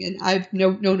being, and I've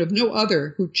known of no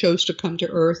other who chose to come to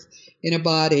Earth in a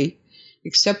body,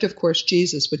 except, of course,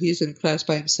 Jesus, but he's in a class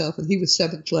by himself, and he was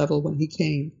seventh level when he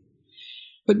came.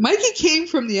 But Mikey came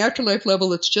from the afterlife level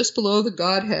that's just below the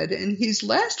Godhead, and he's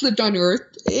last lived on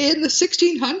Earth in the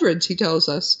 1600s, he tells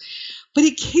us. But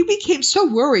he became so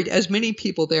worried, as many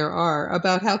people there are,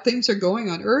 about how things are going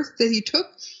on Earth that he took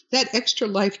that extra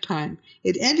lifetime.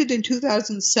 It ended in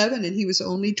 2007, and he was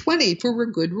only 20 for a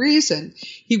good reason.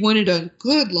 He wanted a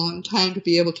good long time to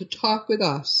be able to talk with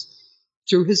us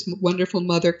through his wonderful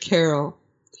mother, Carol.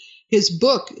 His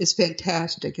book is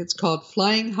fantastic. It's called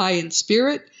Flying High in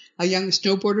Spirit, a young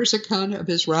snowboarder's account of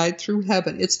his ride through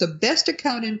heaven. It's the best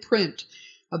account in print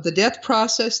of the death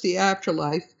process, the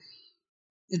afterlife,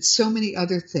 and so many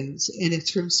other things, and it's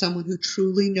from someone who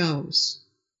truly knows.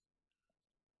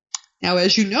 Now,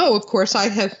 as you know, of course, I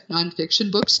have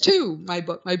nonfiction books too. My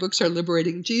books are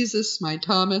Liberating Jesus, My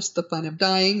Thomas, The Fun of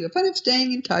Dying, The Fun of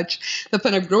Staying in Touch, The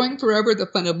Fun of Growing Forever, The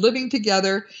Fun of Living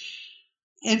Together,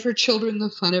 and for children, The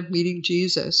Fun of Meeting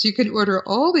Jesus. You can order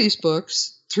all these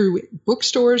books through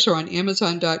bookstores or on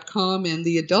Amazon.com, and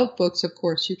the adult books, of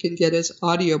course, you can get as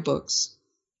audiobooks.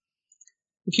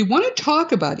 If you want to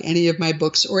talk about any of my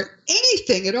books or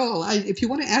anything at all, if you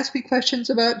want to ask me questions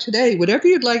about today, whatever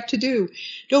you'd like to do,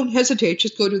 don't hesitate.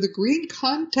 Just go to the green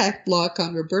contact block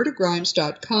on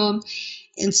RobertaGrimes.com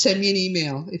and send me an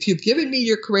email. If you've given me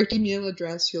your correct email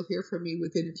address, you'll hear from me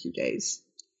within a few days.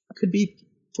 It could be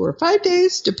 4 or 5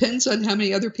 days, depends on how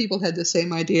many other people had the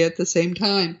same idea at the same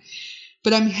time.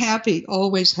 But I'm happy,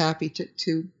 always happy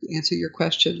to answer your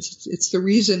questions. It's the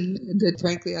reason that,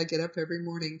 frankly, I get up every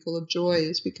morning full of joy,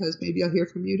 is because maybe I'll hear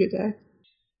from you today.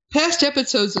 Past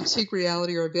episodes of Seek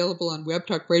Reality are available on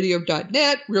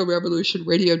webtalkradio.net,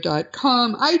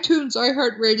 realrevolutionradio.com, iTunes,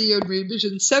 iHeartRadio, Dream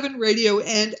Vision 7 Radio,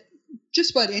 and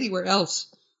just about anywhere else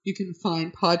you can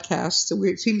find podcasts. So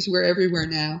it seems we're everywhere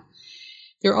now.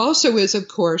 There also is, of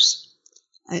course,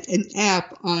 an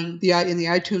app in the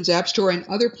iTunes App Store and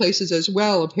other places as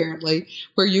well, apparently,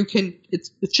 where you can, it's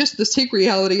just the Seek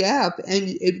Reality app, and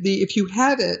if you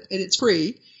have it, and it's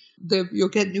free, you'll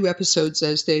get new episodes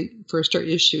as they first are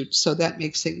issued, so that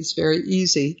makes things very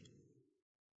easy.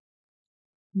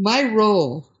 My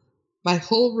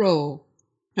whole role,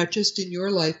 not just in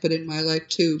your life, but in my life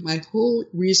too, my whole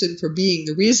reason for being,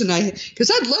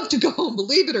 because I'd love to go home,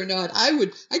 believe it or not,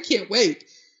 I can't wait.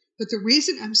 But the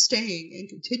reason I'm staying and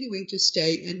continuing to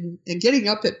stay and getting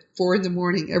up at 4 a.m.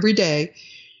 every day,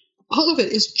 all of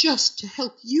it is just to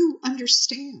help you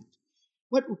understand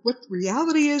what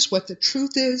reality is, what the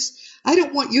truth is. I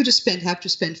don't want you to have to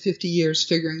spend 50 years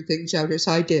figuring things out as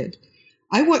I did.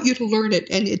 I want you to learn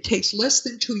it, and it takes less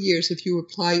than 2 years if you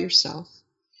apply yourself.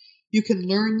 You can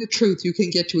learn the truth. You can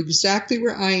get to exactly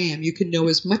where I am. You can know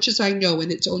as much as I know,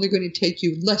 and it's only going to take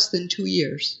you less than 2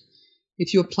 years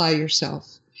if you apply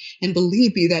yourself. And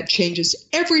believe me, that changes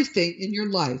everything in your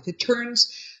life. It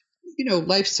turns,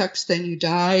 life sucks, then you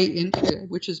die,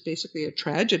 which is basically a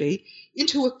tragedy,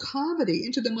 into a comedy,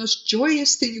 into the most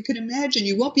joyous thing you can imagine.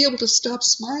 You won't be able to stop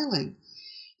smiling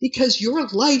because your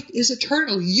life is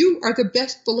eternal. You are the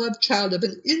best beloved child of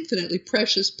an infinitely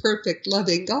precious, perfect,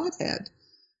 loving Godhead.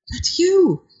 That's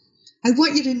you. I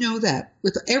want you to know that.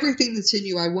 With everything that's in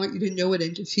you, I want you to know it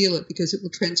and to feel it, because it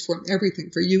will transform everything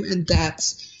for you, and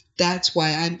that's That's why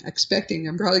I'm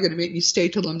probably going to make me stay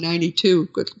till I'm 92.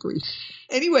 Good grief.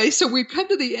 Anyway, so we've come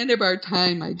to the end of our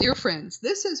time, my dear friends.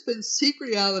 This has been Seek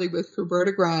Reality with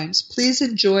Roberta Grimes. Please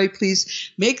enjoy.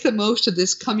 Please make the most of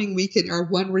this coming week in our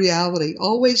one reality,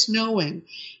 always knowing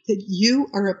that you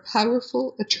are a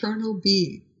powerful, eternal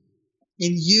being.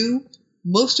 And you,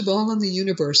 most of all in the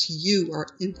universe, you are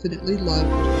infinitely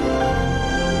loved.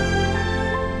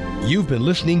 You've been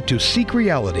listening to Seek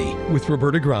Reality with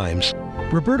Roberta Grimes.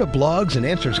 Roberta blogs and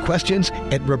answers questions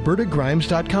at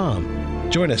robertagrimes.com.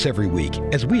 Join us every week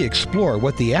as we explore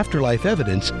what the afterlife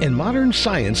evidence and modern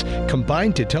science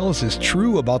combine to tell us is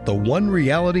true about the one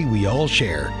reality we all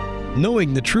share.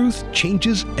 Knowing the truth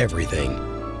changes everything.